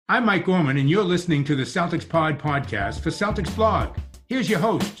I'm Mike Gorman, and you're listening to the CelticsPod podcast for Celtics Blog. Here's your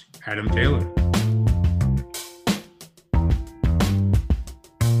host, Adam Taylor.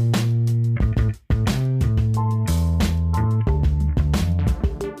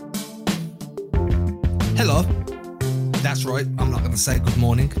 Hello. That's right, I'm not going to say good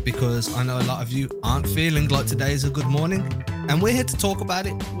morning because I know a lot of you aren't feeling like today is a good morning. And we're here to talk about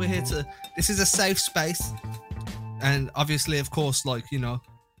it. This is a safe space. And obviously, of course,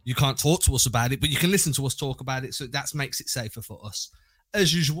 you can't talk to us about it, but you can listen to us talk about it. So that makes it safer for us.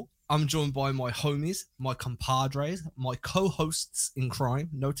 As usual, I'm joined by my homies, my compadres, my co-hosts in crime.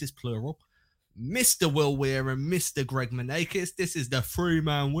 Notice plural. Mr. Will Weir and Mr. Greg Manakis. This is the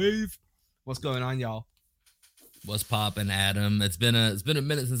three-man weave. What's going on, y'all? What's poppin', Adam? It's been a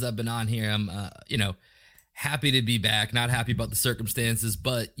minute since I've been on here. I'm happy to be back. Not happy about the circumstances,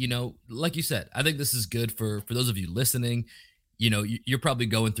 but like you said, I think this is good for those of you listening. You're probably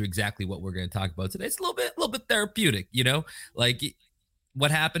going through exactly what we're going to talk about today. It's a little bit therapeutic. Like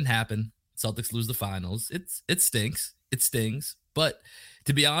what happened. Celtics lose the finals. It stinks. It stings. But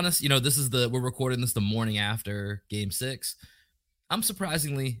to be honest, we're recording this the morning after Game 6. I'm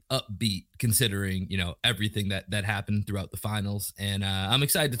surprisingly upbeat considering, everything that happened throughout the finals. And I'm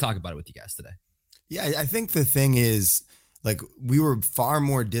excited to talk about it with you guys today. Yeah, I think the thing is, we were far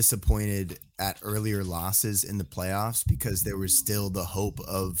more disappointed at earlier losses in the playoffs because there was still the hope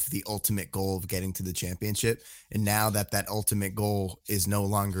of the ultimate goal of getting to the championship. And now that ultimate goal is no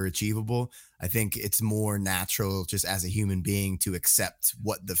longer achievable, I think it's more natural just as a human being to accept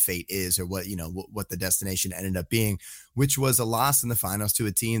what the fate is or what the destination ended up being, which was a loss in the finals to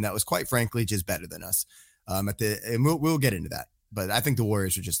a team that was quite frankly just better than us. And we'll get into that. But I think the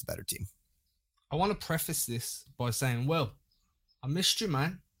Warriors are just a better team. I want to preface this by saying, Will, I missed you,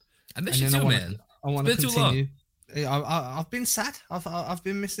 man. I missed you too, man. I want to continue. I've been sad. I've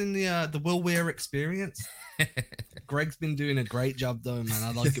been missing the Will Weir experience. Greg's been doing a great job, though, man.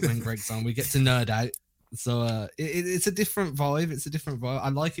 I like it when Greg's on. We get to nerd out. So it's a different vibe. It's a different vibe. I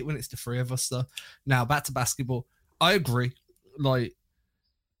like it when it's the three of us, though. Now, back to basketball. I agree. Look,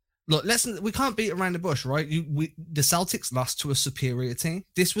 we can't beat around the bush, right? The Celtics lost to a superior team.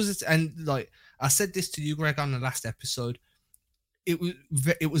 I said this to you, Greg, on the last episode. It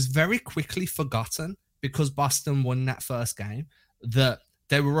was very quickly forgotten because Boston won that first game that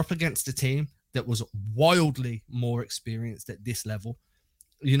they were up against a team that was wildly more experienced at this level.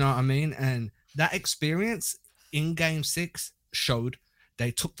 You know what I mean? And that experience in Game 6 showed. They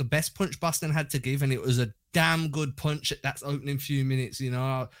took the best punch Boston had to give, and it was a damn good punch at that opening few minutes,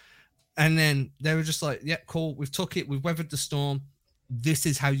 And then they were just like, yeah, cool. We've took it. We've weathered the storm. This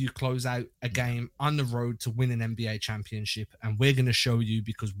is how you close out a game on the road to win an NBA championship. And we're going to show you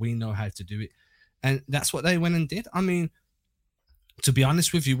because we know how to do it. And that's what they went and did. I mean, to be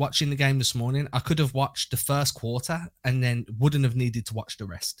honest with you, watching the game this morning, I could have watched the first quarter and then wouldn't have needed to watch the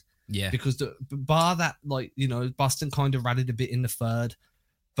rest. Yeah. Because bar that, Boston kind of rallied a bit in the third.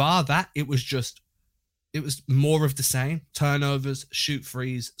 Bar that, it was more of the same. Turnovers, shoot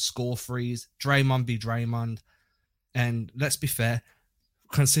threes, score threes, Draymond be Draymond. And let's be fair,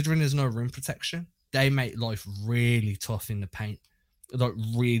 considering there's no rim protection, they make life really tough in the paint. Like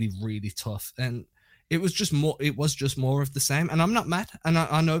really, really tough. And it was just more of the same. And I'm not mad. And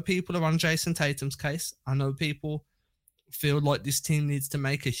I know people are on Jason Tatum's case. I know people feel like this team needs to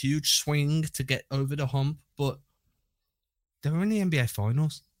make a huge swing to get over the hump, but they were in the NBA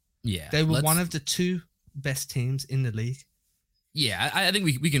Finals. Yeah. They were one of the two best teams in the league. Yeah, I think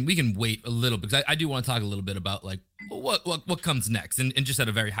we can wait a little because I do want to talk a little bit about what comes next and just at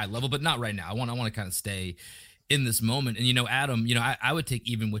a very high level, but not right now. I want to kind of stay in this moment. And Adam, I would take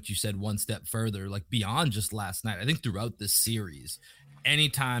even what you said one step further, like beyond just last night. I think throughout this series,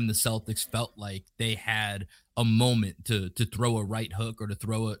 anytime the Celtics felt like they had a moment to throw a right hook or to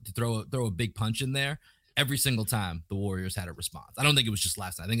throw a big punch in there, every single time the Warriors had a response. I don't think it was just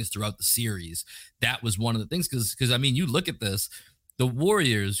last night. I think it's throughout the series. That was one of the things because I mean, you look at this, the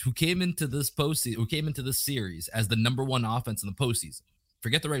Warriors who came into this series as the number one offense in the postseason.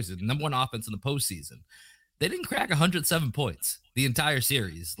 Forget the regular season, number one offense in the postseason. They didn't crack 107 points the entire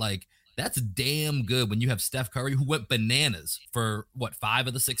series. Like that's damn good when you have Steph Curry who went bananas for 5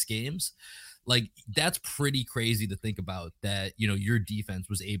 of the 6 games. Like that's pretty crazy to think about that, your defense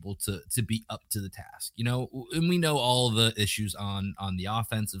was able to be up to the task, and we know all the issues on the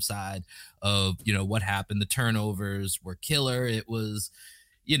offensive side of, what happened. The turnovers were killer. It was,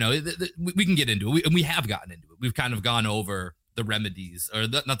 we can get into it. And we have gotten into it. We've kind of gone over the remedies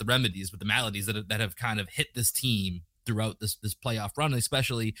not the remedies, but the maladies that have kind of hit this team throughout this playoff run,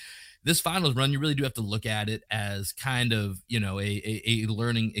 especially this finals run. You really do have to look at it as kind of, a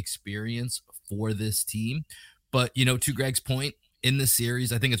learning experience for this team. But, to Greg's point, in this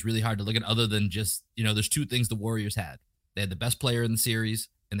series, I think it's really hard to look at other than just, there's two things the Warriors had. They had the best player in the series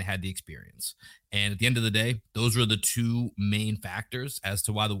and they had the experience. And at the end of the day, those were the two main factors as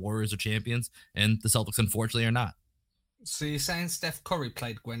to why the Warriors are champions and the Celtics, unfortunately, are not. So you're saying Steph Curry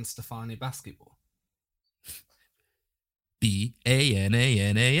played Gwen Stefani basketball?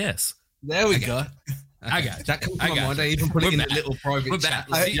 BANANAS. There we go. I got it. That comes to my mind. I even put it in a little private chat.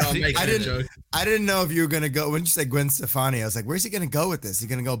 I didn't know if you were going to go, when you said Gwen Stefani, I was like, where's he going to go with this? Is he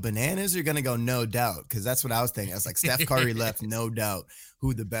going to go bananas or you going to go no doubt? Because that's what I was thinking. I was like, Steph Curry left no doubt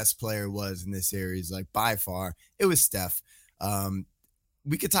who the best player was in this series. Like by far, it was Steph.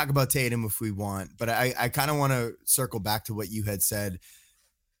 We could talk about Tatum if we want, but I kind of want to circle back to what you had said,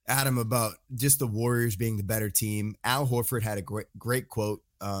 Adam, about just the Warriors being the better team. Al Horford had a great quote.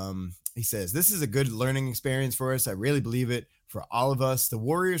 He says, "This is a good learning experience for us. I really believe it for all of us. The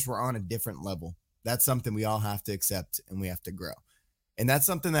Warriors were on a different level. That's something we all have to accept and we have to grow." And that's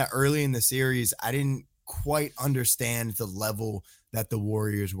something that early in the series, I didn't quite understand the level that the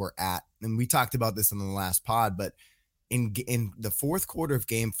Warriors were at. And we talked about this in the last pod, but in the fourth quarter of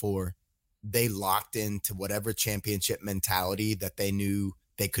game 4, they locked into whatever championship mentality that they knew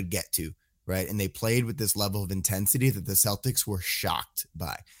they could get to, right? And they played with this level of intensity that the Celtics were shocked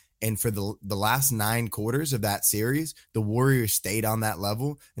by. And for the last 9 quarters of that series, the Warriors stayed on that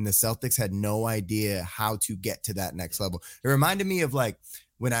level and the Celtics had no idea how to get to that next level. It reminded me of like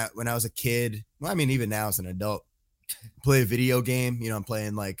when I was a kid, well, I mean, even now as an adult, play a video game, I'm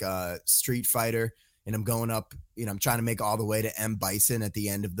playing like Street Fighter and I'm going up, I'm trying to make all the way to M. Bison at the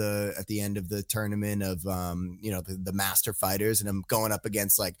end of the tournament of, the master fighters. And I'm going up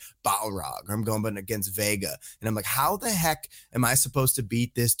against like Balrog or I'm going up against Vega. And I'm like, how the heck am I supposed to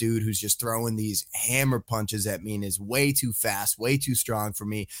beat this dude who's just throwing these hammer punches at me and is way too fast, way too strong for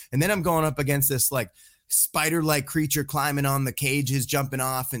me. And then I'm going up against this like spider-like creature climbing on the cages, jumping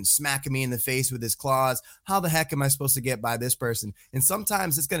off and smacking me in the face with his claws. How the heck am I supposed to get by this person? And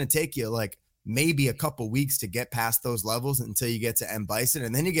sometimes it's going to take you like maybe a couple weeks to get past those levels until you get to M. Bison.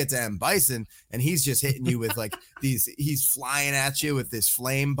 And then you get to M. Bison and he's just hitting you with like he's flying at you with this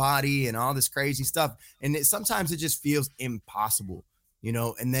flame body and all this crazy stuff. And sometimes it just feels impossible,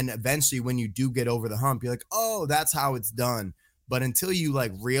 and then eventually when you do get over the hump, you're like, oh, that's how it's done. But until you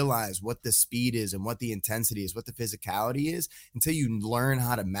like realize what the speed is and what the intensity is, what the physicality is, until you learn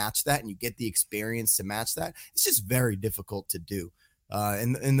how to match that and you get the experience to match that, it's just very difficult to do.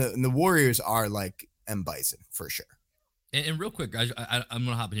 And the Warriors are like M. Bison for sure. And real quick, guys, I'm going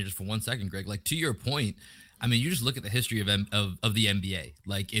to hop in here just for 1 second, Greg. Like to your point, I mean, you just look at the history of the NBA.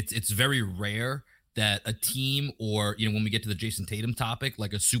 Like it's very rare that a team or, when we get to the Jason Tatum topic,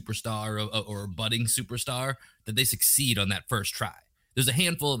 like a superstar or a budding superstar, that they succeed on that first try. There's a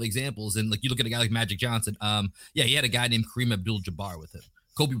handful of examples. And like you look at a guy like Magic Johnson. He had a guy named Kareem Abdul-Jabbar with him.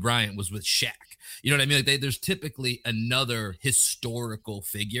 Kobe Bryant was with Shaq. You know what I mean? Like there's typically another historical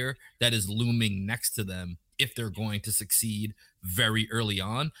figure that is looming next to them if they're going to succeed very early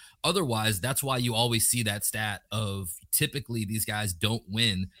on. Otherwise, that's why you always see that stat of typically these guys don't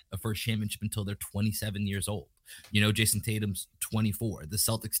win a first championship until they're 27 years old. Jason Tatum's 24. The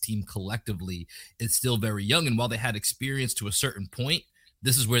Celtics team collectively is still very young. And while they had experience to a certain point,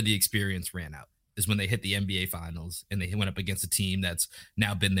 this is where the experience ran out. Is when they hit the NBA finals and they went up against a team that's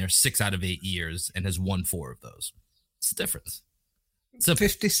now been there 6 out of 8 years and has won 4 of those. It's the difference. So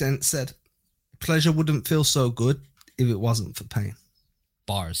 50 Cent said, pleasure wouldn't feel so good if it wasn't for pain.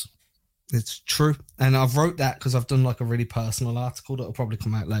 Bars. It's true. And I've wrote that because I've done like a really personal article that will probably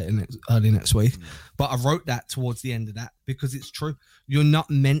come out early next week. But I wrote that towards the end of that because it's true. You're not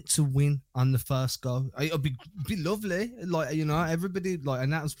meant to win on the first go. It'll be lovely. Like, everybody like,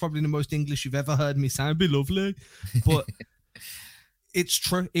 and that was probably the most English you've ever heard me say. It'd be lovely. But it's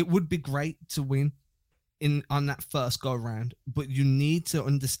true. It would be great to win on that first go round, but you need to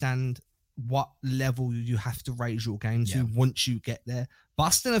understand what level you have to raise your game to once you get there.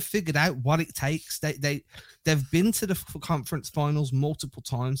 Boston have figured out what it takes. They've been to the conference finals multiple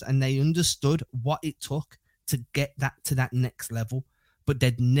times and they understood what it took to get that to that next level, but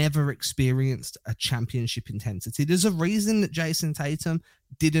they'd never experienced a championship intensity. There's a reason that Jason Tatum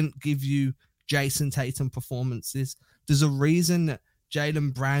didn't give you Jason Tatum performances. There's a reason that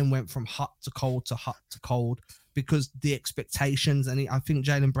Jaylen Brown went from hot to cold to hot to cold, because the expectations, and I think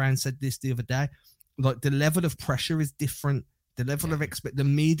Jaylen Brown said this the other day, like the level of pressure is different. The level of the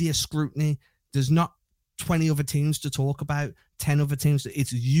media scrutiny, there's not 20 other teams to talk about, 10 other teams.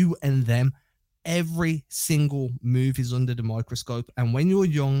 It's you and them. every single move is under the microscope. And when you're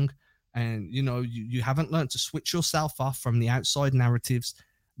young and, you haven't learned to switch yourself off from the outside narratives,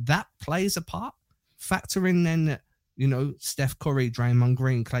 that plays a part. Factor in then that, Steph Curry, Draymond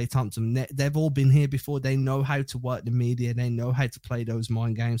Green, Klay Thompson, they've all been here before. They know how to work the media. They know how to play those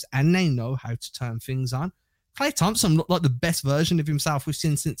mind games, and they know how to turn things on. Klay Thompson looked like the best version of himself we've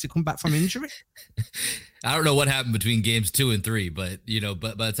seen since he come back from injury. I don't know what happened between games 2 and 3, but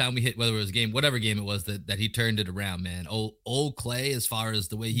but by the time we hit, whether it was whatever game it was that he turned it around, man. Old Klay, as far as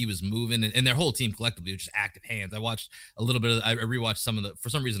the way he was moving, and their whole team collectively, was just active hands. I watched a little bit of, I rewatched some of for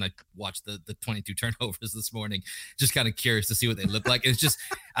some reason I watched the 22 turnovers this morning, just kind of curious to see what they look like. It's just,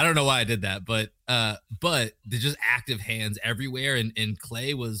 I don't know why I did that, but they're just active hands everywhere, and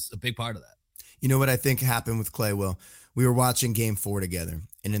Klay was a big part of that. You know what I think happened with Klay? Well, we were watching game 4 together,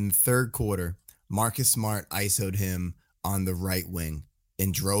 and in the third quarter, Marcus Smart ISO'd him on the right wing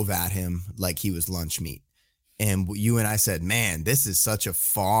and drove at him like he was lunch meat. And you and I said, man, this is such a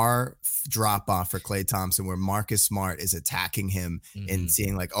far drop off for Klay Thompson, where Marcus Smart is attacking him and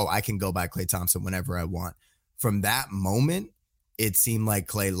seeing like, oh, I can go by Klay Thompson whenever I want. From that moment, it seemed like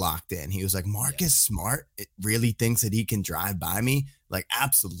Klay locked in. He was like, Marcus Smart, it really thinks that he can drive by me? Like,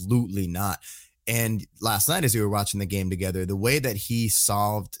 absolutely not. And last night, as we were watching the game together, the way that he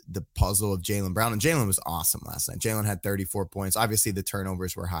solved the puzzle of Jaylen Brown, and Jaylen was awesome last night. Jaylen had 34 points. Obviously, the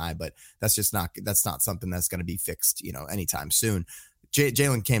turnovers were high, but that's not something that's going to be fixed, anytime soon.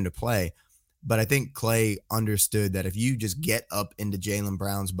 Jaylen came to play, but I think Klay understood that if you just get up into Jaylen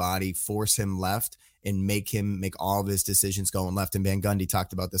Brown's body, force him left, and make him make all of his decisions going left. And Van Gundy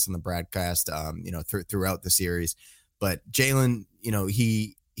talked about this on the broadcast, throughout the series. But Jaylen,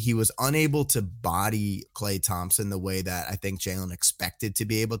 he was unable to body Klay Thompson the way that I think Jaylen expected to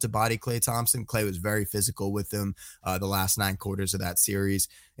be able to body Klay Thompson. Klay was very physical with him the last 9 quarters of that series.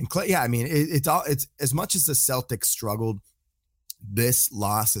 And Klay, it's as much as the Celtics struggled, this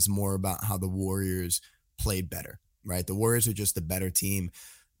loss is more about how the Warriors played better, right? The Warriors are just a better team.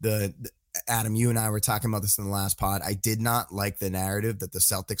 Adam, you and I were talking about this in the last pod. I did not like the narrative that the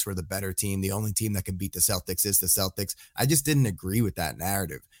Celtics were the better team. The only team that can beat the Celtics is the Celtics. I just didn't agree with that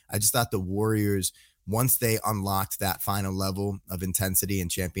narrative. I just thought the Warriors, once they unlocked that final level of intensity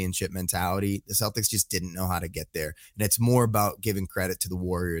and championship mentality, the Celtics just didn't know how to get there. And it's more about giving credit to the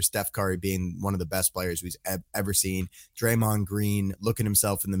Warriors. Steph Curry being one of the best players we've ever seen. Draymond Green looking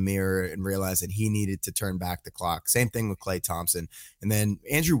himself in the mirror and realizing he needed to turn back the clock. Same thing with Klay Thompson. And then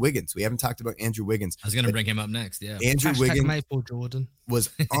Andrew Wiggins. We haven't talked about Andrew Wiggins. I was going to bring him up next. Yeah. Andrew Wiggins Maple Jordan was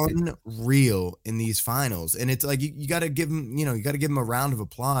unreal in these finals. And it's like, you got to give him, a round of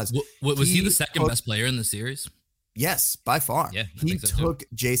applause. Was he the second best player in the series? Yes, by far. Yeah, he took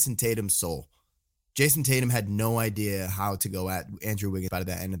Jason Tatum's soul. Jason Tatum had no idea how to go at Andrew Wiggins by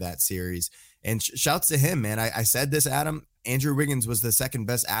the end of that series. And shouts to him, man. I said this, Adam. Andrew Wiggins was the second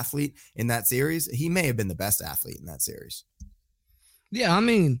best athlete in that series. He may have been the best athlete in that series. Yeah, I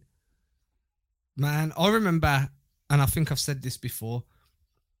mean, man, I remember, and I think I've said this before,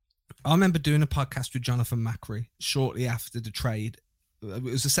 I remember doing a podcast with Jonathan Macri shortly after the trade. It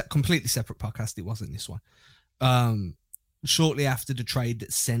was a completely separate podcast. It wasn't this one. Shortly after the trade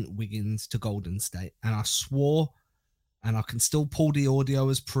that sent Wiggins to Golden State. And I swore, and I can still pull the audio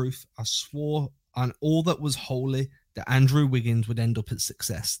as proof, I swore on all that was holy that Andrew Wiggins would end up at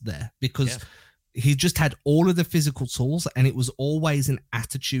success there, because he just had all of the physical tools, and it was always an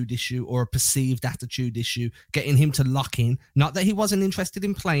attitude issue or a perceived attitude issue, getting him to lock in. Not that he wasn't interested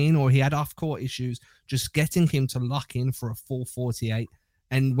in playing or he had off-court issues, just getting him to lock in for a full 48.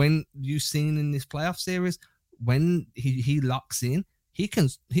 And when you've seen in this playoff series, when he locks in, he can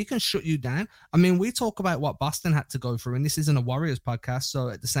shut you down. I mean, we talk about what Boston had to go through, and this isn't a Warriors podcast, so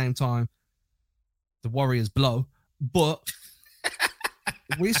at the same time, the Warriors blow, but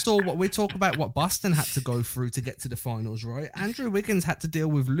we talk about what Boston had to go through to get to the finals, right? Andrew Wiggins had to deal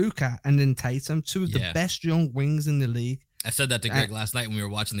with Luka and then Tatum, two of the best young wings in the league. I said that to Greg last night when we were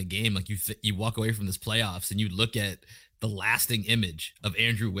watching the game. Like, you walk away from this playoffs and you look at the lasting image of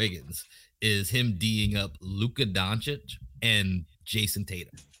Andrew Wiggins is him D'ing up Luka Doncic and Jason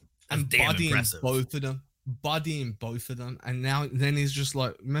Tatum. And bodying both of them. And then he's just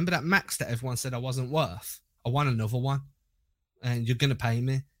like, remember that max that everyone said I wasn't worth? I want another one. And you're going to pay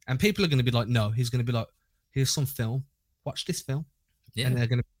me. And people are going to be like, no. He's going to be like, here's some film. Watch this film. Yeah. And they're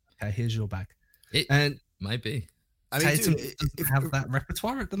going to be, okay, here's your bag. It might be. I mean, Tatum doesn't have that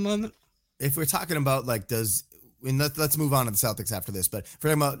repertoire at the moment. If we're talking about, like, let's move on to the Celtics after this, but if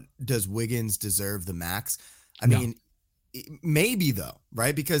we're talking about, does Wiggins deserve the max? I mean, maybe though,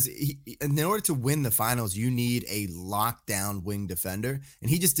 right? Because in order to win the finals, you need a lockdown wing defender.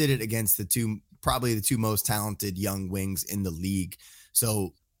 And he just did it against the two probably the two most talented young wings in the league.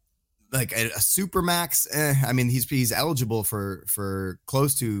 So like a super max, I mean, he's eligible for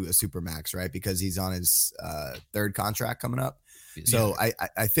close to a super max, right? Because he's on his third contract coming up. So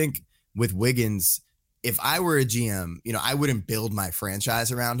I think with Wiggins, if I were a GM, I wouldn't build my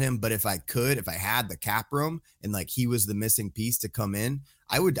franchise around him, but if I had the cap room and like he was the missing piece to come in,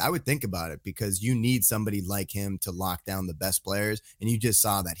 I would think about it, because you need somebody like him to lock down the best players. And you just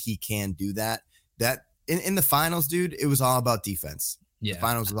saw that he can do that. That in the finals, dude, it was all about defense. Yeah. The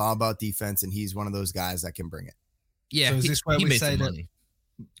finals was all about defense, and he's one of those guys that can bring it. Yeah. So is this where we say that,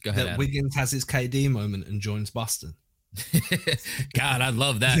 Go ahead, that Wiggins has his KD moment and joins Boston? God, I'd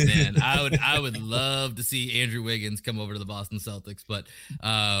love that, man. I would love to see Andrew Wiggins come over to the Boston Celtics, but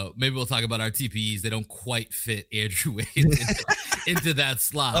maybe we'll talk about our TPEs. They don't quite fit Andrew Wiggins into that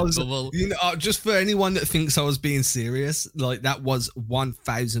slot. Just for anyone that thinks I was being serious, like that was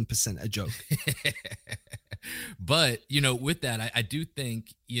 1000% a joke. But, with that, I do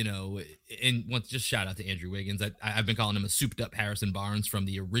think, and once just shout out to Andrew Wiggins. I've been calling him a souped up Harrison Barnes from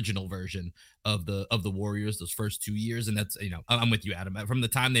the original version of the Warriors, those first 2 years. And that's, I'm with you, Adam. From the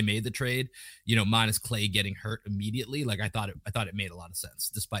time they made the trade, minus Clay getting hurt immediately, like I thought it made a lot of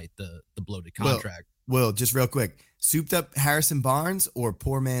sense despite the bloated contract. Will, just real quick, souped up Harrison Barnes or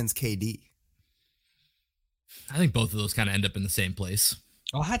poor man's KD? I think both of those kind of end up in the same place.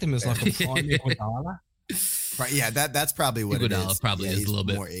 I had him as like a prime Iguodala. Right, yeah, that's probably what Iguodala it is. Probably is a little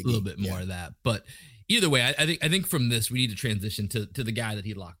bit more of that. But either way, I think from this we need to transition to the guy that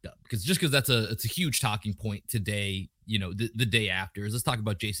he locked up, because that's a huge talking point today. The day after is, let's talk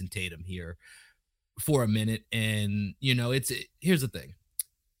about Jason Tatum here for a minute. And here's the thing.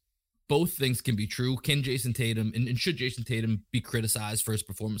 Both things can be true. Can Jason Tatum and should Jason Tatum be criticized for his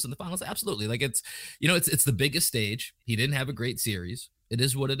performance in the finals? Absolutely. Like it's the biggest stage. He didn't have a great series. It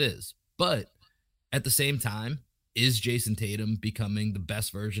is what it is. But at the same time, is Jason Tatum becoming the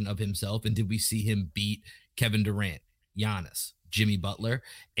best version of himself? And did we see him beat Kevin Durant, Giannis, Jimmy Butler?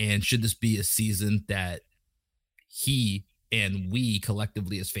 And should this be a season that he and we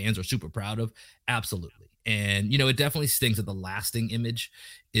collectively as fans are super proud of? Absolutely. And, it definitely stings that the lasting image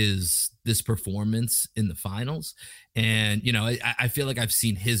is this performance in the finals. And, I feel like I've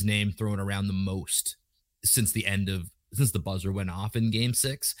seen his name thrown around the most since the buzzer went off in Game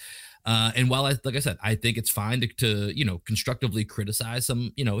 6. And while like I said, I think it's fine to constructively criticize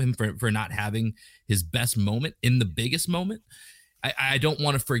him for not having his best moment in the biggest moment, I don't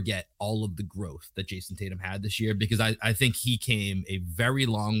want to forget all of the growth that Jason Tatum had this year, because I think he came a very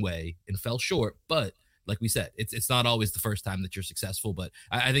long way and fell short. But like we said, it's not always the first time that you're successful, but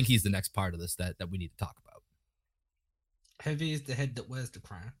I think he's the next part of this that we need to talk about. Heavy is the head that wears the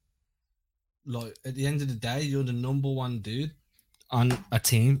crown. Like at the end of the day, you're the number one dude on a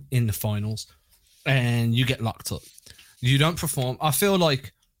team in the finals, and you get locked up. You don't perform. I do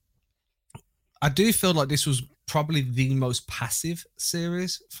feel like this was probably the most passive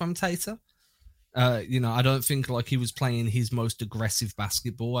series from Tatum. I don't think like he was playing his most aggressive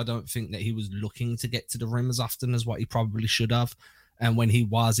basketball. I don't think that he was looking to get to the rim as often as what he probably should have. And when he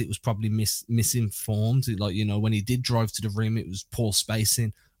was, it was probably misinformed. Like, when he did drive to the rim, it was poor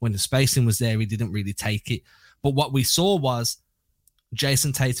spacing. When the spacing was there, he didn't really take it. But what we saw was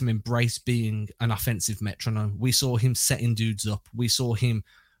Jason Tatum embrace being an offensive metronome. We saw him setting dudes up. We saw him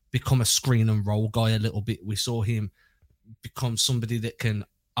become a screen and roll guy a little bit. We saw him become somebody that can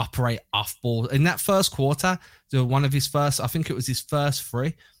operate off ball. In that first quarter, one of his first, I think it was his first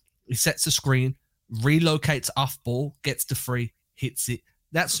free, he sets a screen, relocates off ball, gets the free, hits it.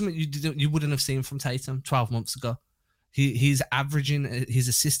 That's something you wouldn't have seen from Tatum 12 months ago. He's averaging, his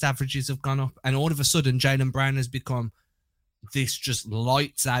assist averages have gone up, and all of a sudden Jaylen Brown has become this just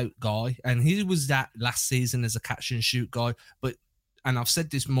lights out guy. And he was that last season as a catch and shoot guy. But, and I've said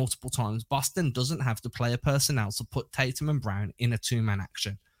this multiple times, Boston doesn't have the player personnel to put Tatum and Brown in a two-man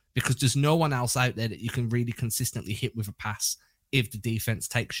action, because there's no one else out there that you can really consistently hit with a pass if the defense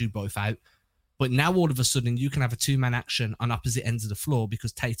takes you both out. But now all of a sudden you can have a two-man action on opposite ends of the floor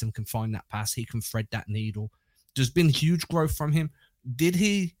because Tatum can find that pass. He can thread that needle. There's been huge growth from him. Did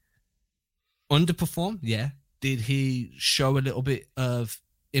he underperform? Yeah. Did he show a little bit of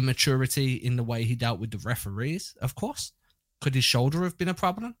immaturity in the way he dealt with the referees? Of course. Could his shoulder have been a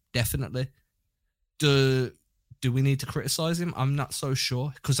problem? Definitely. Do we need to criticize him? I'm not so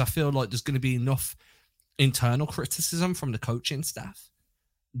sure, because I feel like there's going to be enough internal criticism from the coaching staff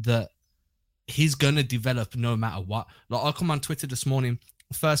that he's going to develop no matter what. Like, I come on Twitter this morning,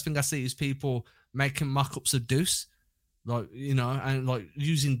 first thing I see is people making mock-ups of Deuce, and like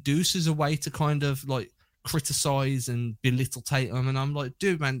using Deuce as a way to kind of like criticize and belittle Tatum. And I'm like,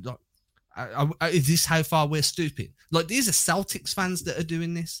 dude, man, like, Is this how far we're stupid? Like, these are Celtics fans that are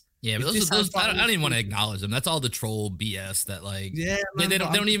doing this. Yeah, but I don't even want to acknowledge them. That's all the troll BS that, like, Yeah, they man,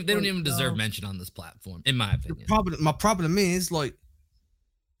 don't even deserve no. mention on this platform, in my opinion. My problem is, like,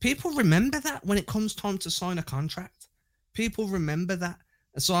 people remember that when it comes time to sign a contract. People remember that.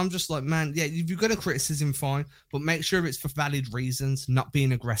 And so I'm just like, man, yeah, if you've got a criticism, fine, but make sure it's for valid reasons, not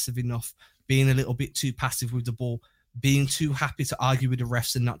being aggressive enough, being a little bit too passive with the ball, being too happy to argue with the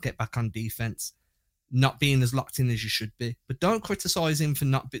refs and not get back on defense, not being as locked in as you should be. But don't criticize him for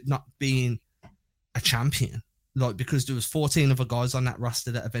not being a champion, like, because there was 14 other guys on that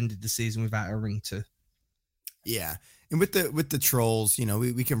roster that have ended the season without a ring too. Yeah. And with the trolls, you know,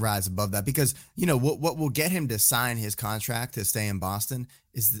 we can rise above that, because, you know, what will get him to sign his contract to stay in Boston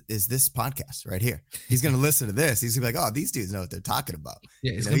is this podcast right here. He's going to listen to this. He's going to be like, oh, these dudes know what they're talking about.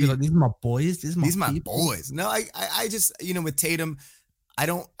 Yeah, he's going to be like, these are my boys. These are my boys. No, I just, you know, with Tatum,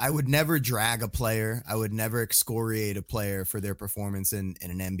 I would never drag a player. I would never excoriate a player for their performance in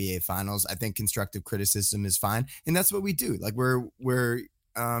an NBA finals. I think constructive criticism is fine. And that's what we do. Like, we're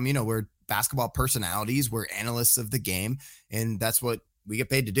basketball personalities. We're analysts of the game, and that's what we get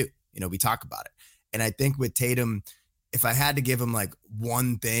paid to do. You know, we talk about it. And I think with Tatum, if I had to give him like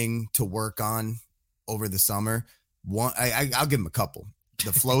one thing to work on over the summer, I'll give him a couple.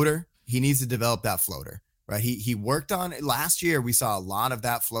 The floater, he needs to develop that floater, right? He worked on it last year. We saw a lot of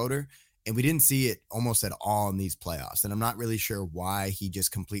that floater, and we didn't see it almost at all in these playoffs. And I'm not really sure why he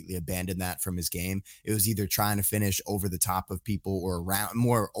just completely abandoned that from his game. It was either trying to finish over the top of people or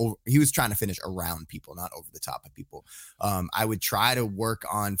he was trying to finish around people, not over the top of people. I would try to work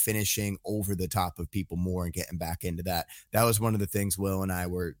on finishing over the top of people more and getting back into that. That was one of the things Will and I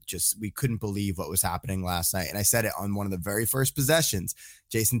we couldn't believe what was happening last night. And I said it on one of the very first possessions.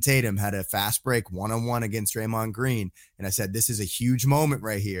 Jason Tatum had a fast break one-on-one against Draymond Green. And I said, this is a huge moment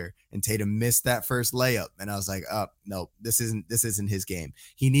right here. And Tatum missed that first layup. And I was like, oh, no, this isn't his game.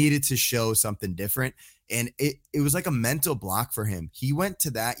 He needed to show something different. And it was like a mental block for him. He went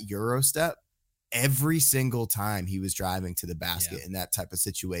to that Euro step every single time he was driving to the basket in that type of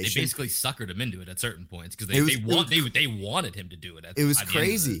situation. They basically suckered him into it at certain points because they wanted him to do it. It was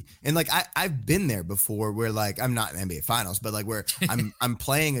crazy. And like, I've been there before where, like, I'm not in NBA finals, but like where I'm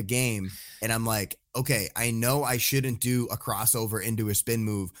playing a game and I'm like, okay, I know I shouldn't do a crossover into a spin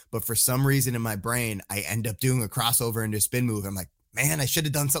move, but for some reason in my brain, I end up doing a crossover into a spin move. I'm like, man, I should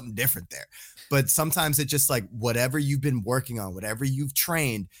have done something different there. But sometimes it's just like whatever you've been working on, whatever you've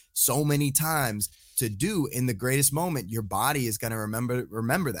trained so many times to do in the greatest moment, your body is going to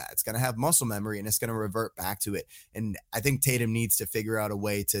remember that. It's going to have muscle memory and it's going to revert back to it. And I think Tatum needs to figure out a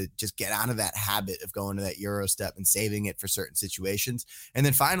way to just get out of that habit of going to that Euro step and saving it for certain situations. And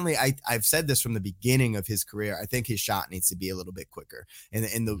then finally, I've said this from the beginning of his career, I think his shot needs to be a little bit quicker.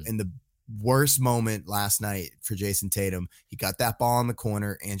 In the worst moment last night for Jason Tatum, he got that ball in the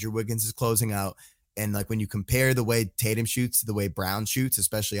corner. Andrew Wiggins is closing out. And like, when you compare the way Tatum shoots to the way Brown shoots,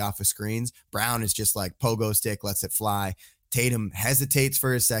 especially off of screens, Brown is just like pogo stick, lets it fly. Tatum hesitates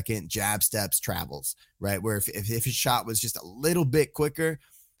for a second, jab steps, travels, right? Where if his shot was just a little bit quicker,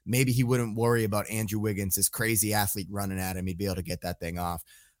 maybe he wouldn't worry about Andrew Wiggins, this crazy athlete running at him. He'd be able to get that thing off.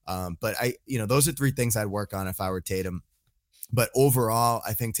 But those are three things I'd work on if I were Tatum. But overall,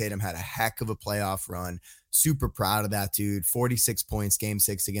 I think Tatum had a heck of a playoff run. Super proud of that dude. 46 points, game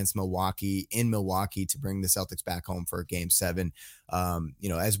 6 against Milwaukee, in Milwaukee, to bring the Celtics back home for game 7.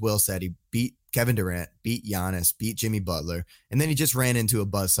 As Will said, he beat Kevin Durant, beat Giannis, beat Jimmy Butler, and then he just ran into a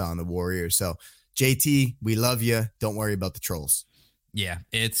buzzsaw on the Warriors. So, JT, we love you. Don't worry about the trolls. Yeah,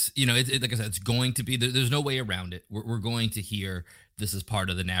 it's like I said, it's going to be, there's no way around it. We're going to hear this is part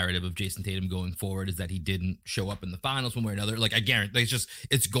of the narrative of Jason Tatum going forward, is that he didn't show up in the finals one way or another. Like, I guarantee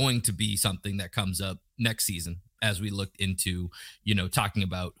it's going to be something that comes up next season as we look into, talking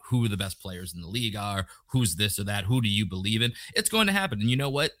about who the best players in the league are, who's this or that, who do you believe in? It's going to happen. And you know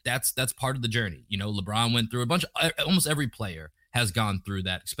what? That's part of the journey. LeBron went through almost every player has gone through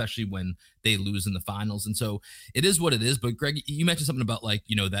that, especially when they lose in the finals. And so it is what it is. But Greg, you mentioned something about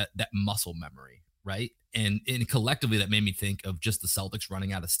that muscle memory, right? And collectively that made me think of just the Celtics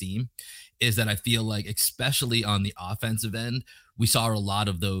running out of steam, is that I feel like, especially on the offensive end, we saw a lot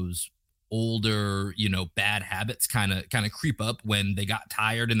of those older, bad habits kind of creep up when they got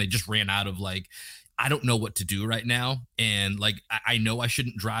tired and they just ran out of, like, I don't know what to do right now. And like, I know I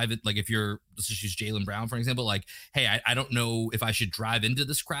shouldn't drive it. Like, let's just use Jaylen Brown, for example, like, hey, I don't know if I should drive into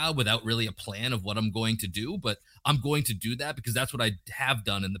this crowd without really a plan of what I'm going to do, but I'm going to do that because that's what I have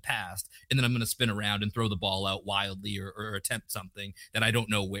done in the past. And then I'm going to spin around and throw the ball out wildly or attempt something that I don't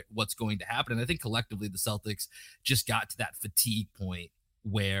know what's going to happen. And I think collectively the Celtics just got to that fatigue point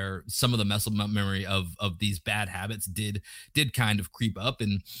where some of the muscle memory of these bad habits did kind of creep up.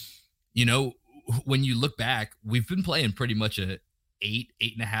 And, you know, when you look back, we've been playing pretty much a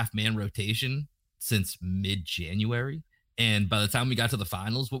 8.5 man rotation since mid-January. And by the time we got to the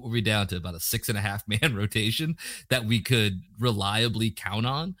finals, what were we down to? About a 6.5 man rotation that we could reliably count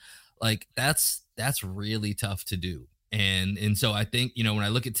on. Like that's really tough to do. And so I think, you know, when I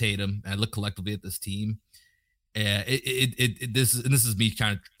look at Tatum and I look collectively at this team, this is me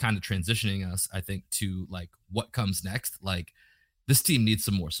kind of transitioning us, I think, to like what comes next. Like this team needs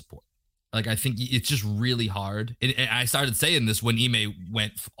some more support. Like I think it's just really hard. And I started saying this when Ime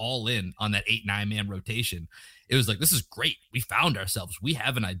went all in on that 8-9 man rotation. It was like, this is great. We found ourselves. We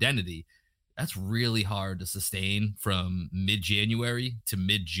have an identity. That's really hard to sustain from mid-January to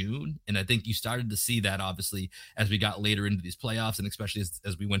mid-June. And I think you started to see that, obviously, as we got later into these playoffs, and especially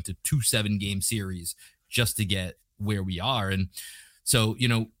as we went to 2 7-game series just to get where we are. And so, you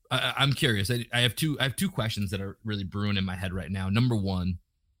know, I'm curious. I have two questions that are really brewing in my head right now. Number one,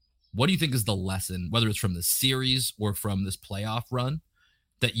 what do you think is the lesson, whether it's from the series or from this playoff run,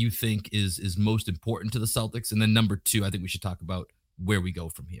 that you think is most important to the Celtics? And then number two, I think we should talk about where we go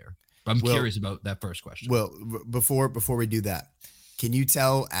from here. I'm curious about that first question. Well, before we do that, can you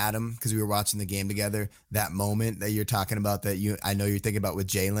tell Adam, because we were watching the game together, that moment that you're talking about that I know you're thinking about with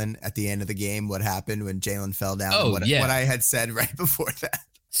Jalen at the end of the game, what happened when Jalen fell down? Oh, what I had said right before that.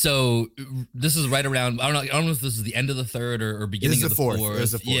 So this is right around, I don't know if this is the end of the third or beginning of the fourth. It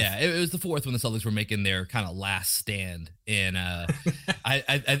was the fourth. Yeah, it was the fourth when the Celtics were making their kind of last stand. And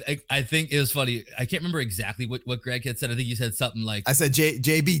I think it was funny. I can't remember exactly what Greg had said. I think he said something like, I said,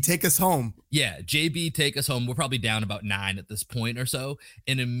 JB, take us home. Yeah, JB, take us home. We're probably down about 9 at this point or so.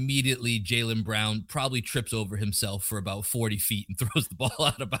 And immediately Jaylen Brown probably trips over himself for about 40 feet and throws the ball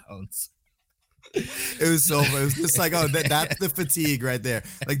out of bounds. It was just like, oh, that's the fatigue right there.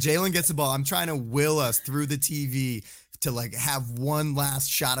 Like Jalen gets the ball. I'm trying to will us through the TV to like have one last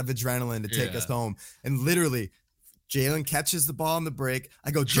shot of adrenaline to take us home. And literally Jalen catches the ball on the break.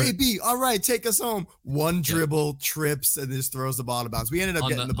 I go, JB, all right, take us home. One dribble, trips, and just throws the ball out of bounds. We ended up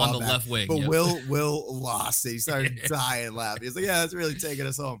getting the ball on the back, left wing. but Will lost it. He started dying laughing. He's like, yeah, that's really taking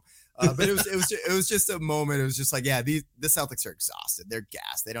us home. But it was just a moment. It was just like, yeah, the Celtics are exhausted. They're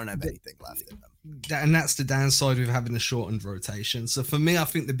gassed. They don't have anything left in them. And that's the downside with having a shortened rotation. So for me, I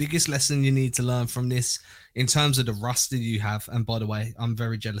think the biggest lesson you need to learn from this, in terms of the roster you have, and by the way, I'm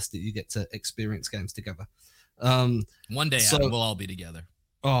very jealous that you get to experience games together. One day, Adam, we'll all be together.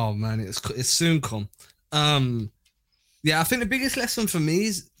 Oh man, it's soon come. Yeah, I think the biggest lesson for me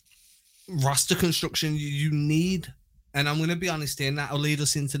is roster construction. You need. And I'm going to be honest here, and that'll lead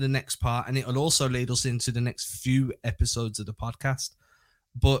us into the next part, and it'll also lead us into the next few episodes of the podcast.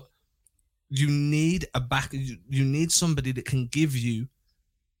 But you need you need somebody that can give you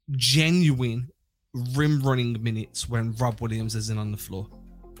genuine rim running minutes when Rob Williams isn't on the floor.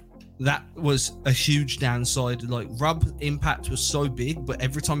 That was a huge downside. Like Rob's impact was so big, but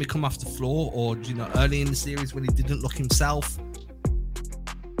every time he come off the floor, or early in the series when he didn't look himself.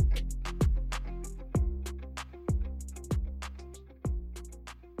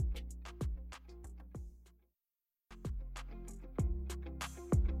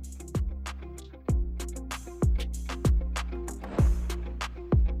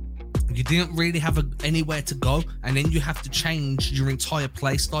 You didn't really have anywhere to go, and then you have to change your entire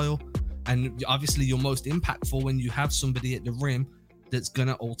play style. And obviously, you're most impactful when you have somebody at the rim that's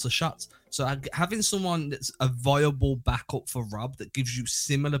gonna alter shots. So having someone that's a viable backup for Rob that gives you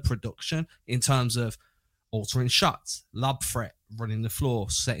similar production in terms of altering shots, lob threat, running the floor,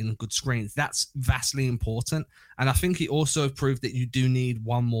 setting good screens, that's vastly important. And I think it also proved that you do need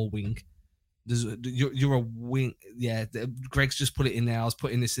one more wing. You're a wing. Yeah, Greg's just put it in there. I was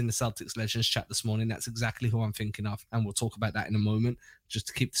putting this in the Celtics Legends chat this morning. That's exactly who I'm thinking of, and we'll talk about that in a moment, just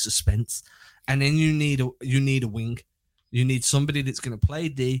to keep the suspense. And then you need a wing. You need somebody that's going to play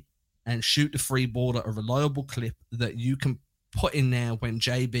D and shoot the free ball at a reliable clip that you can put in there when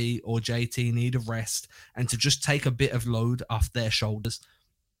JB or JT need a rest, and to just take a bit of load off their shoulders.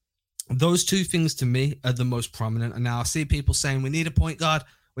 Those two things to me are the most prominent. And now I see people saying we need a point guard.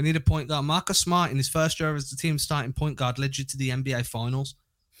 We need a point guard. Marcus Smart, in his first year as the team's starting point guard, led you to the NBA Finals.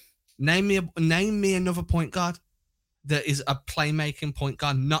 Name me another point guard that is a playmaking point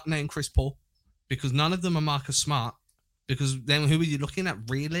guard, not named Chris Paul, because none of them are Marcus Smart. Because then who are you looking at,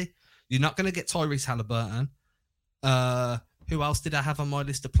 really? You're not going to get Tyrese Halliburton. Who else did I have on my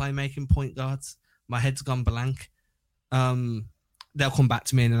list of playmaking point guards? My head's gone blank. They'll come back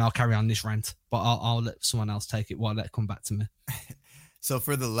to me and then I'll carry on this rant. But I'll let someone else take it while they come back to me. So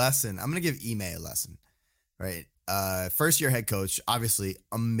for the lesson, I'm going to give Ime a lesson, right? first year head coach, obviously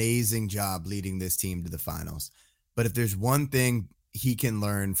amazing job leading this team to the finals. But if there's one thing he can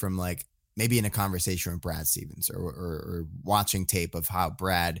learn from, like, maybe in a conversation with Brad Stevens or watching tape of how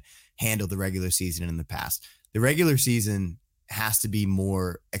Brad handled the regular season in the past, the regular season has to be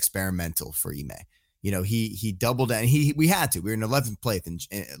more experimental for Ime. You know, he doubled and we had to. We were in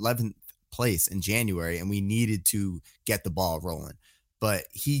 11th place in January, and we needed to get the ball rolling. But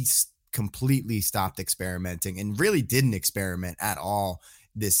he completely stopped experimenting and really didn't experiment at all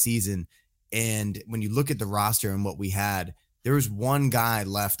this season. And when you look at the roster and what we had, there was one guy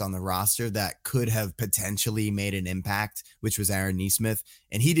left on the roster that could have potentially made an impact, which was Aaron Nesmith.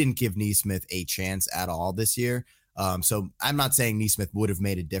 And he didn't give Nesmith a chance at all this year. So I'm not saying Nesmith would have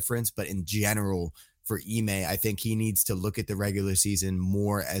made a difference, but in general for Ime, I think he needs to look at the regular season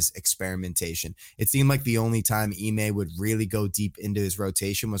more as experimentation. It seemed like the only time Ime would really go deep into his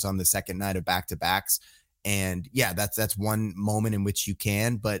rotation was on the second night of back-to-backs. And yeah, that's one moment in which you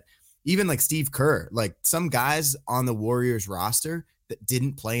can, but even like Steve Kerr, like some guys on the Warriors roster that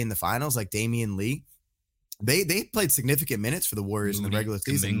didn't play in the finals, like Damian Lee, they played significant minutes for the Warriors in the regular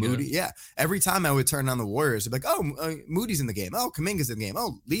season. Moody, yeah. Every time I would turn on the Warriors, I'd be like, oh, Moody's in the game. Oh, Kuminga's in the game.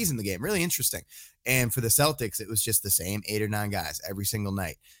 Oh, Lee's in the game. Really interesting. And for the Celtics, it was just the same 8 or 9 guys every single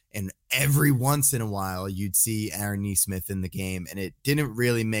night. And every once in a while, you'd see Aaron Nesmith in the game, and it didn't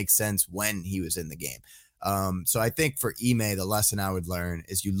really make sense when he was in the game. So I think for Ime, the lesson I would learn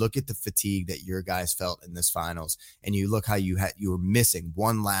is you look at the fatigue that your guys felt in this finals, and you look how you were missing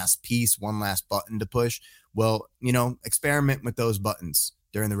one last piece, one last button to push. Well, you know, experiment with those buttons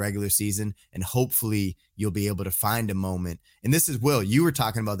during the regular season, and hopefully you'll be able to find a moment. And this is Will. You were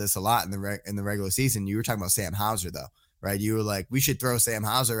talking about this a lot in the regular season. You were talking about Sam Hauser, though, right? You were like, we should throw Sam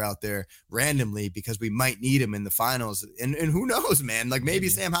Hauser out there randomly because we might need him in the finals. And who knows, man? Like maybe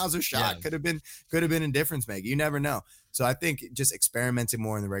Sam Hauser's shot could have been a difference maker. You never know. So I think just experimenting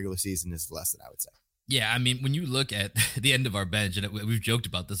more in the regular season is the lesson, I would say. Yeah, I mean, when you look at the end of our bench, and we've joked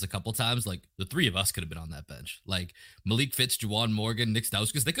about this a couple times, like the 3 of us could have been on that bench. Like Malik Fitz, Juwan Morgan, Nick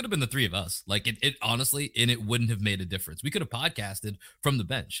Stauskas, they could have been the 3 of us. Like it honestly, and it wouldn't have made a difference. We could have podcasted from the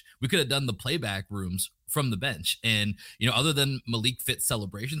bench. We could have done the playback rooms from the bench. And, you know, other than Malik Fitz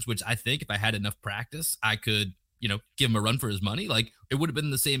celebrations, which I think if I had enough practice, I could, you know, give him a run for his money. Like it would have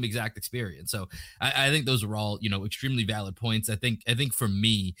been the same exact experience. So I think those are all, you know, extremely valid points. I think for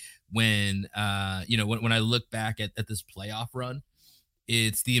me, when I look back at this playoff run,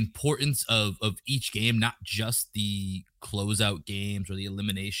 it's the importance of each game, not just the closeout games or the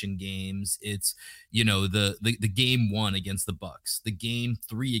elimination games. It's, you know, the game 1 against the Bucks, the game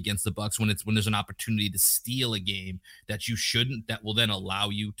 3 against the Bucks, when there's an opportunity to steal a game that you shouldn't, that will then allow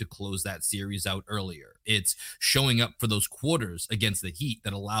you to close that series out earlier. It's showing up for those quarters against the Heat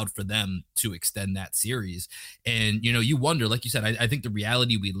that allowed for them to extend that series. And, you know, you wonder, like you said, I think the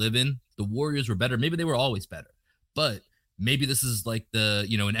reality we live in, the Warriors were better. Maybe they were always better, but maybe this is like the,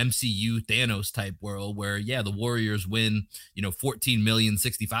 you know, an MCU Thanos type world where, yeah, the Warriors win, you know, 14 million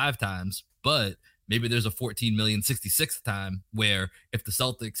 65 times, but maybe there's a 14 million 66th time where if the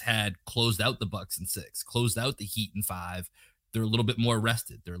Celtics had closed out the Bucks in 6, closed out the Heat in 5, they're a little bit more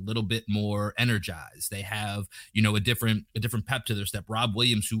rested. They're a little bit more energized. They have, you know, a different pep to their step. Rob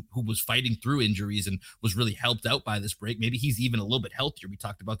Williams, who was fighting through injuries and was really helped out by this break, maybe he's even a little bit healthier. We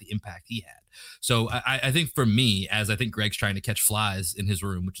talked about the impact he had. So I think for me, as I think Greg's trying to catch flies in his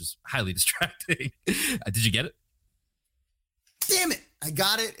room, which is highly distracting. Did you get it? Damn it. I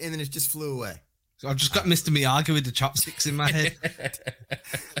got it, and then it just flew away. So I've just got Mr. Miyagi with the chopsticks in my head.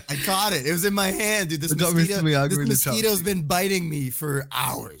 I caught it. It was in my hand, dude. This mosquito's been biting me for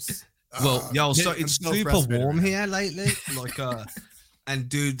hours. Well, so it's super warm here lately. Like, and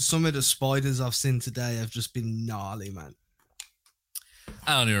dude, some of the spiders I've seen today have just been gnarly, man.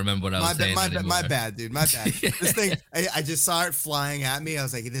 I don't even remember what I was saying. My bad, dude. My bad. This thing, I just saw it flying at me. I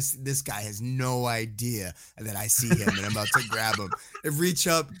was like, this guy has no idea that I see him and I'm about to grab him. I reach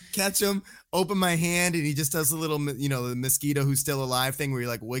up, catch him, open my hand, and he just does a little, you know, the mosquito who's still alive thing where he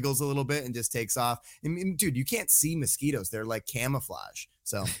like wiggles a little bit and just takes off. And dude, you can't see mosquitoes. They're like camouflage.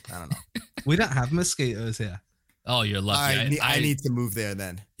 So I don't know. We don't have mosquitoes here. Oh, you're lucky. I need to move there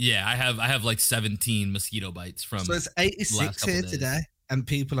then. Yeah, I have like 17 mosquito bites from. So it's 86 here today. And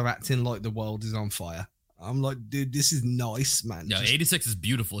people are acting like the world is on fire. I'm like, dude, this is nice, man. No, 86 is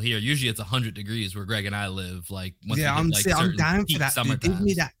beautiful here. Usually it's 100 degrees where Greg and I live. Like, I'm down for that. Dude. Give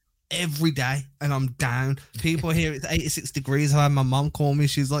me that every day, and I'm down. People here, it's 86 degrees. I had my mom call me.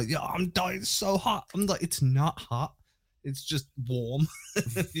 She's like, "Yo, I'm dying so hot." I'm like, "It's not hot. It's just warm.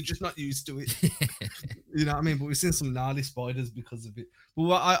 You're just not used to it. You know what I mean? But we've seen some gnarly spiders because of it. But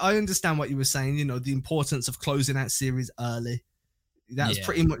I understand what you were saying, you know, the importance of closing out series early. That's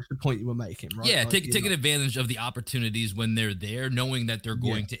pretty much the point you were making, right? Yeah, like, taking advantage of the opportunities when they're there, knowing that they're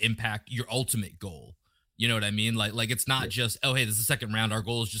going to impact your ultimate goal. You know what I mean? Like it's not just, oh, hey, this is the second round. Our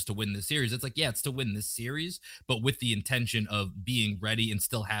goal is just to win this series. It's like, yeah, it's to win this series, but with the intention of being ready and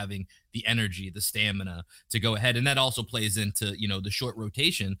still having the energy, the stamina to go ahead. And that also plays into, you know, the short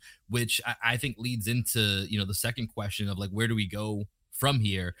rotation, which I think leads into, you know, the second question of like, where do we go from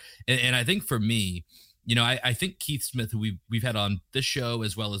here? And I think for me, you know, I think Keith Smith, who we've had on this show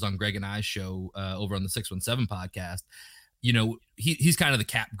as well as on Greg and I's show over on the 617 podcast, you know, he's kind of the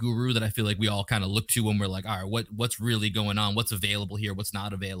cap guru that I feel like we all kind of look to when we're like, all right, what's really going on? What's available here? What's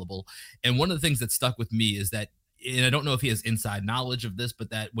not available? And one of the things that stuck with me is that, and I don't know if he has inside knowledge of this, but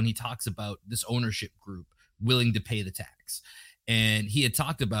that when he talks about this ownership group willing to pay the tax, and he had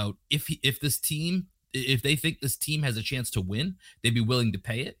talked about if they think this team has a chance to win, they'd be willing to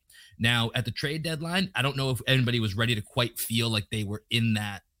pay it. Now at the trade deadline, I don't know if anybody was ready to quite feel like they were in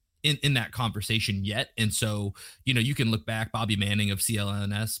that conversation yet. And so, you know, you can look back, Bobby Manning of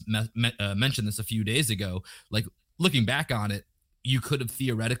CLNS mentioned this a few days ago, like looking back on it, you could have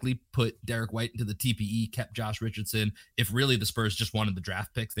theoretically put Derek White into the TPE, kept Josh Richardson. If really the Spurs just wanted the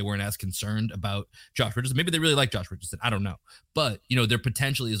draft picks, they weren't as concerned about Josh Richardson. Maybe they really like Josh Richardson. I don't know. But, you know, there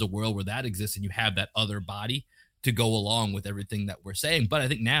potentially is a world where that exists and you have that other body to go along with everything that we're saying. But I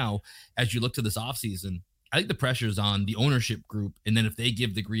think now, as you look to this offseason, I think the pressure is on the ownership group. And then if they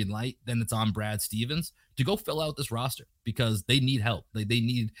give the green light, then it's on Brad Stevens to go fill out this roster because they need help.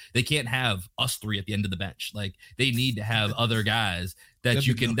 They can't have us three at the end of the bench. Like they need to have other guys that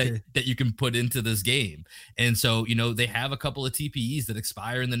you can put into this game. And so, you know, they have a couple of TPEs that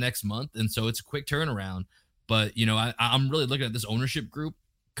expire in the next month. And so it's a quick turnaround. But, you know, I'm really looking at this ownership group.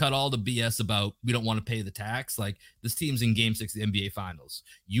 Cut all the BS about we don't want to pay the tax. Like this team's in Game 6 of the NBA Finals.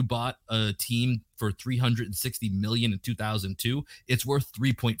 You bought a team for $360 million in 2002. It's worth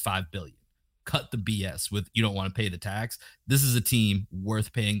 $3.5 billion. Cut the BS with you don't want to pay the tax. This is a team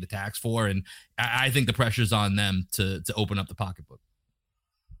worth paying the tax for, and I think the pressure's on them to open up the pocketbook.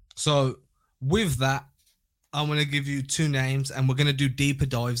 So with that, I'm going to give you two names, and we're going to do deeper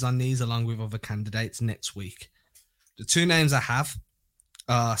dives on these along with other candidates next week. The two names I have.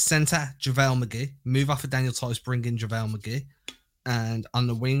 Center, JaVale McGee. Move off of Daniel Tice, bring in JaVale McGee. And on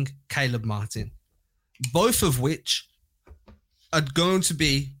the wing, Caleb Martin. Both of which are going to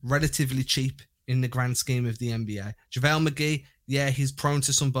be relatively cheap in the grand scheme of the NBA. JaVale McGee, yeah, he's prone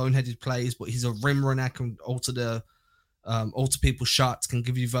to some boneheaded plays, but he's a rim runner, can alter people's shots, can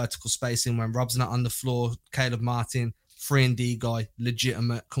give you vertical spacing when Rob's not on the floor. Caleb Martin, 3-and-D guy,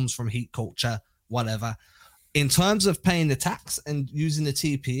 legitimate, comes from Heat culture, whatever. In terms of paying the tax and using the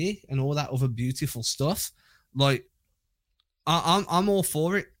TPE and all that other beautiful stuff, like I'm all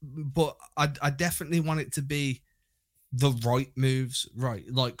for it, but I definitely want it to be the right moves, right?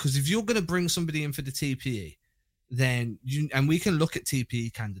 Like, because if you're going to bring somebody in for the TPE, then and we can look at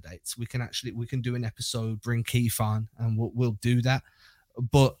TPE candidates. We can do an episode, bring Keith on, and we'll do that.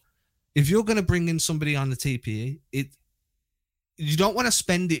 But if you're going to bring in somebody on the TPE, you don't want to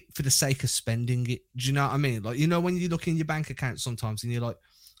spend it for the sake of spending it. Do you know what I mean? Like, you know, when you look in your bank account sometimes and you're like,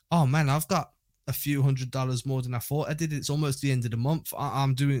 oh man, I've got a few $100s more than I thought I did. It's almost the end of the month.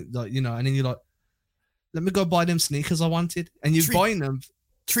 I'm doing like, you know, and then you're like, let me go buy them sneakers I wanted. And you're buying them.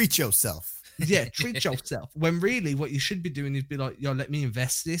 Treat yourself. Yeah, treat yourself. When really what you should be doing is be like, yo, let me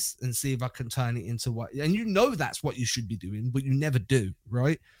invest this and see if I can turn it into what. And you know that's what you should be doing, but you never do,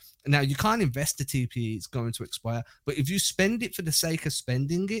 right? Now, you can't invest the TPE, it's going to expire. But if you spend it for the sake of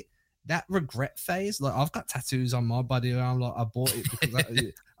spending it, that regret phase, like I've got tattoos on my body and I'm like, I bought it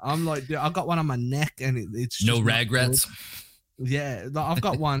because I'm like, dude, I've got one on my neck and it's just no regrets. Yeah, like I've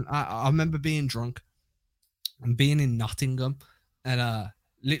got one. I remember being drunk and being in Nottingham and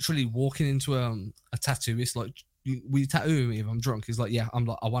literally walking into a tattooist, like, will you tattoo me if I'm drunk? He's like, yeah. I'm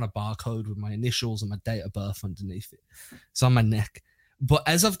like, I want a barcode with my initials and my date of birth underneath it. It's on my neck. But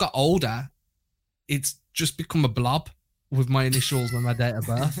as I've got older, it's just become a blob with my initials and my date of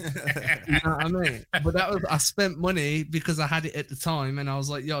birth. You know what I mean? But I spent money because I had it at the time, and I was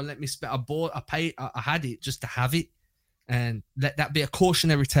like, yo, let me spend. I had it just to have it. And let that be a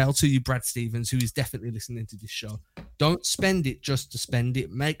cautionary tale to you, Brad Stevens, who is definitely listening to this show. Don't spend it just to spend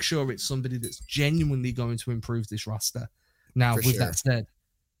it. Make sure it's somebody that's genuinely going to improve this roster. Now, with that said,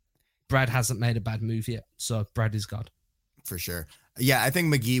 Brad hasn't made a bad move yet. So Brad is God. For sure. Yeah, I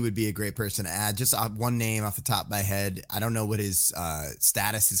think McGee would be a great person to add. Just one name off the top of my head. I don't know what his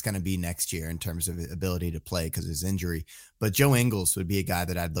status is going to be next year in terms of ability to play because of his injury. But Joe Ingles would be a guy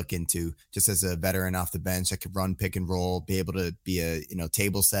that I'd look into just as a veteran off the bench that could run pick and roll, be able to be a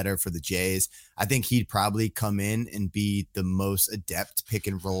table setter for the Jays. I think he'd probably come in and be the most adept pick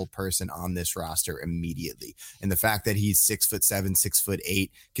and roll person on this roster immediately. And the fact that he's 6'7",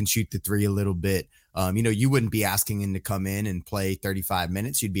 6'8", can shoot the three a little bit. You wouldn't be asking him to come in and play 35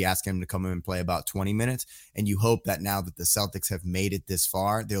 minutes. You'd be asking him to come in and play about 20 minutes. And you hope that now that the Celtics have made it this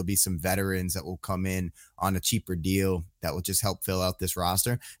far, there'll be some veterans that will come in on a cheaper deal that will just help fill out this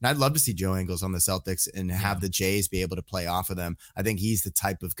roster. And I'd love to see Joe Ingles on the Celtics and have the Jays be able to play off of them. I think he's the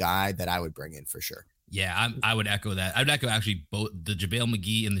type of guy that I would bring in for sure. Yeah, I would echo that. I would echo actually both the JaVale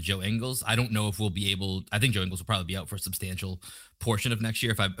McGee and the Joe Ingles. I don't know if we'll be able. I think Joe Ingles will probably be out for a substantial portion of next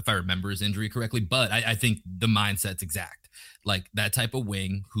year if I remember his injury correctly. But I think the mindset's exact. Like that type of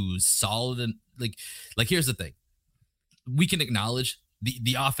wing who's solid and like here's the thing. We can acknowledge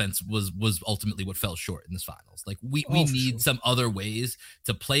the offense was ultimately what fell short in this finals. Like we need some other ways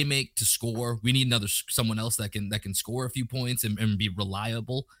to play make, to score. We need someone else that can score a few points and be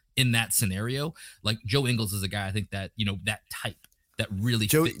reliable in that scenario. Like Joe Ingles is a guy I think that that type that really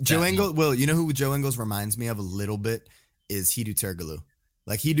Joe Ingles. Well, you know who Joe Ingles reminds me of a little bit is Hedo Turkoglu.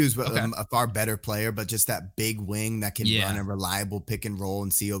 Like Hedo's a far better player, but just that big wing that can run a reliable pick and roll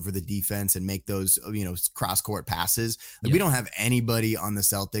and see over the defense and make those cross court passes. Like we don't have anybody on the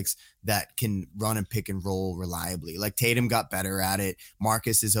Celtics that can run and pick and roll reliably. Like Tatum got better at it.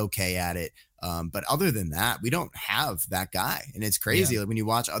 Marcus is okay at it. But other than that, we don't have that guy. And it's crazy. Like when you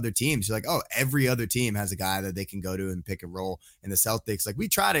watch other teams, you're like, oh, every other team has a guy that they can go to and pick and roll. And the Celtics, like we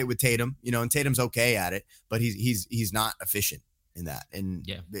tried it with Tatum, and Tatum's okay at it, but he's not efficient in that. And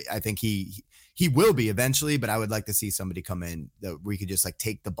I think he will be eventually, but I would like to see somebody come in that we could just like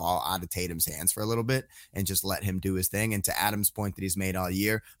take the ball out of Tatum's hands for a little bit and just let him do his thing. And to Adam's point that he's made all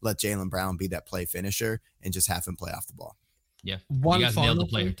year, let Jaylen Brown be that play finisher and just have him play off the ball. Yeah. You guys nailed the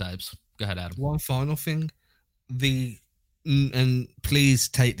player types. Go ahead, Adam. One final thing. And please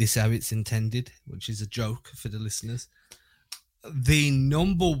take this how it's intended, which is a joke for the listeners. The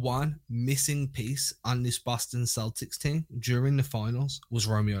number one missing piece on this Boston Celtics team during the finals was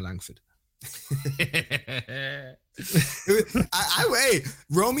Romeo Langford.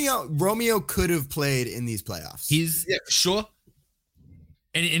 Romeo could have played in these playoffs. He's sure.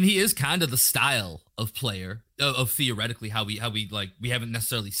 And he is kind of the style of player of theoretically how we haven't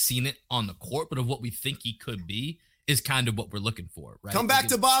necessarily seen it on the court, but of what we think he could be is kind of what we're looking for, right? Come back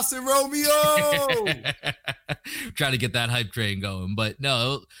to Boston, Romeo. Trying to get that hype train going. But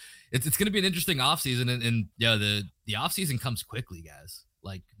no, it's going to be an interesting offseason. And the offseason comes quickly, guys.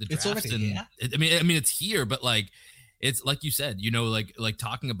 Like the draft. I mean, it's here, but like, it's like you said, like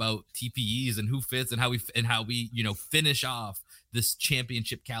talking about TPEs and who fits and how we finish off this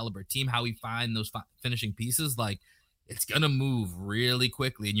championship caliber team, how we find those finishing pieces. Like it's going to move really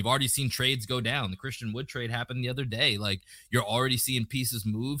quickly. And you've already seen trades go down. The Christian Wood trade happened the other day. Like you're already seeing pieces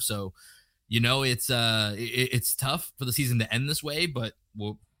move. So, it's tough for the season to end this way, but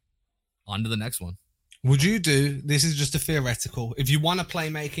we'll on to the next one. Would you do, this is just a theoretical, if you want a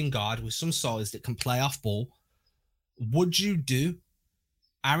playmaking guard with some size that can play off ball, would you do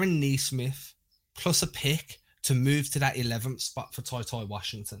Aaron Nesmith plus a pick to move to that 11th spot for Ty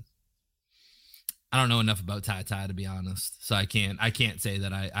Washington? I don't know enough about Ty to be honest, so I can't say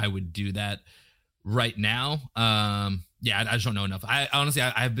that I would do that right now. I just don't know enough. I honestly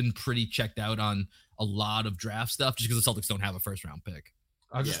I've been pretty checked out on a lot of draft stuff just because the Celtics don't have a first round pick.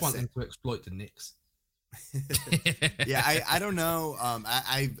 I just want them to exploit the Knicks. I don't know.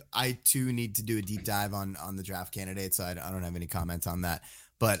 I too need to do a deep dive on the draft candidates, so I don't have any comment on that.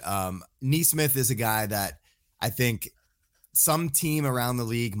 But Nesmith is a guy that I think some team around the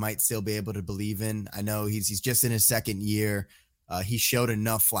league might still be able to believe in. I know he's just in his second year. He showed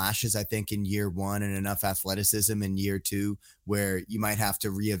enough flashes, I think, in year one and enough athleticism in year two where you might have to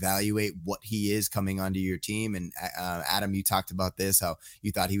reevaluate what he is coming onto your team. And Adam, you talked about this, how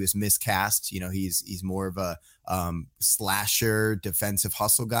you thought he was miscast. He's more of a slasher defensive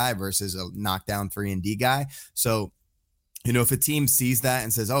hustle guy versus a knockdown 3-and-D guy. So, if a team sees that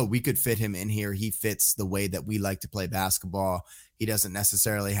and says, oh, we could fit him in here, he fits the way that we like to play basketball. He doesn't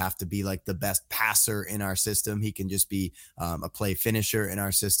necessarily have to be like the best passer in our system. He can just be a play finisher in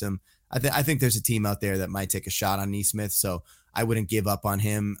our system. I think there's a team out there that might take a shot on Nesmith. So I wouldn't give up on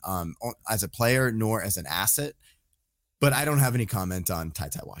him as a player nor as an asset. But I don't have any comment on Ty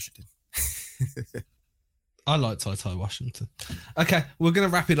Washington. I like Ty Washington. Okay, we're going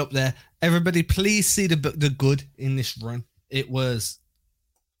to wrap it up there. Everybody, please see the good in this run. it was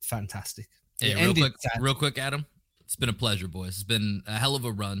fantastic. Hey, real quick, Adam. It's been a pleasure, boys. It's been a hell of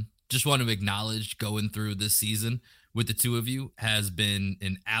a run. Just want to acknowledge going through this season with the two of you has been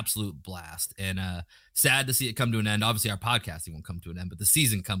an absolute blast, and sad to see it come to an end. Obviously, our podcasting won't come to an end, but the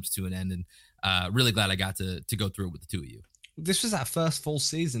season comes to an end, and really glad I got to go through it with the two of you. This was our first full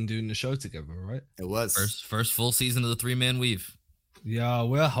season doing the show together, right? It was first full season of the 3-man weave. Yeah,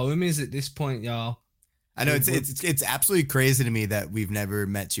 we're homies at this point, y'all. I know it's absolutely crazy to me that we've never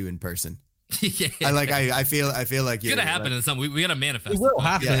met you in person. Yeah. I feel like it's gonna happen in some. We gotta manifest. It will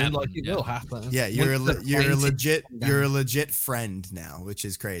happen. It will happen. Yeah, you're a legit friend now, which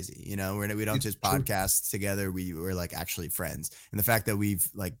is crazy. You know, we don't just podcast together. We're like actually friends, and the fact that we've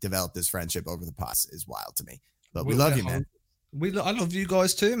like developed this friendship over the past is wild to me. But we love you, man. I love you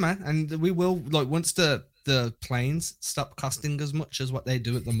guys too, man, and we will like once the planes stop costing as much as what they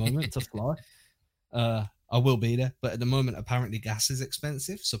do at the moment to fly. I will be there, but at the moment, apparently gas is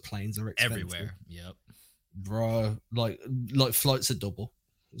expensive, so planes are expensive everywhere. Yep, bro. Like flights are double.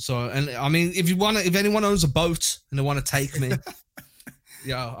 So, and I mean, if anyone owns a boat and they want to take me,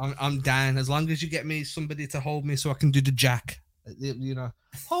 yeah, I'm down. As long as you get me somebody to hold me so I can do the jack. You know,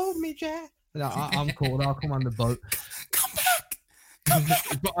 hold me, Jack. No, I'm cool. I'll come on the boat. Come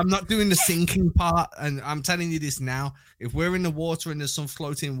back. But I'm not doing the sinking part, and I'm telling you this now. If we're in the water and there's some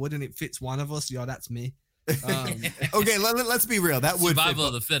floating wood and it fits one of us, that's me. Okay, let's be real. That would survival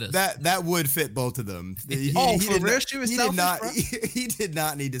of the fittest. That would fit both of them. He did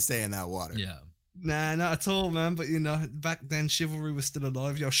not need to stay in that water. Yeah. Nah, not at all, man. But back then chivalry was still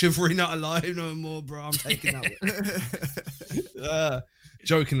alive. Chivalry not alive no more, bro. I'm taking that.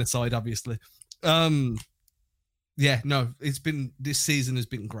 Joking aside, obviously. Yeah, no, this season has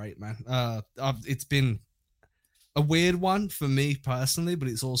been great, man. It's been a weird one for me personally, but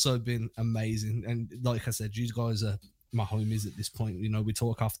it's also been amazing. And like I said, you guys are my homies at this point. We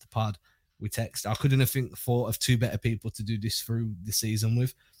talk off the pod, we text. I couldn't have thought of two better people to do this through the season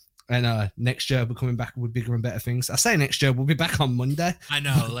with. And next year we're coming back with bigger and better things. I say next year we'll be back on Monday. I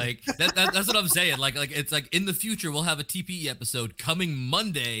know, like that's what I'm saying. Like it's like in the future we'll have a TPE episode coming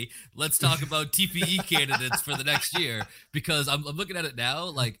Monday. Let's talk about TPE candidates for the next year, because I'm looking at it now.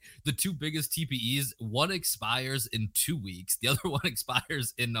 Like the two biggest TPEs, one expires in 2 weeks, the other one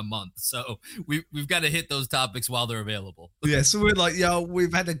expires in a month. So we've got to hit those topics while they're available. Yeah, so we're like,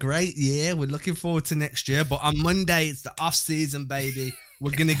 we've had a great year. We're looking forward to next year, but on Monday it's the off season, baby. We're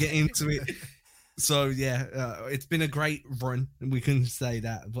going to get into it. So, yeah, it's been a great run, and we can say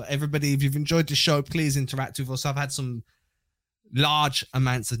that. But everybody, if you've enjoyed the show, please interact with us. I've had some large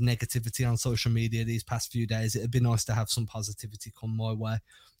amounts of negativity on social media these past few days. It'd be nice to have some positivity come my way.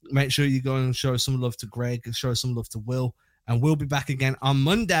 Make sure you go and show some love to Greg, show some love to Will, and we'll be back again on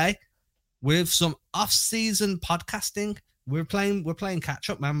Monday with some off-season podcasting. We're playing catch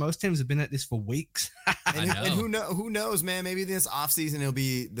up, man. Most teams have been at this for weeks. and who knows, man? Maybe this offseason it'll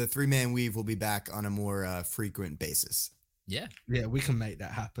be the 3-man weave will be back on a more frequent basis. Yeah, we can make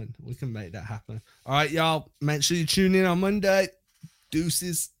that happen. All right, y'all. Make sure you tune in on Monday.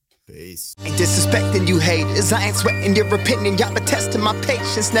 Deuces. Peace. Ain't disrespecting you haters, I ain't sweating your opinion. Y'all been testing my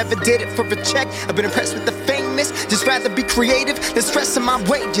patience, never did it for a check. I've been impressed with the famous, just rather be creative than stressing my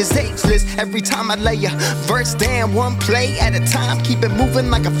wages ageless. Every time I lay a verse down, one play at a time, keep it moving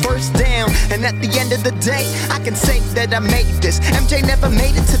like a first down. And at the end of the day, I can say that I made this. MJ never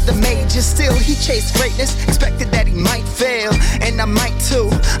made it to the majors, still he chased greatness, expected that he might fail, and I might too.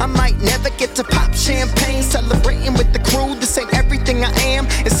 I might never get to pop champagne, celebrating with the crew. This ain't everything I am,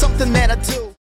 it's something that I do.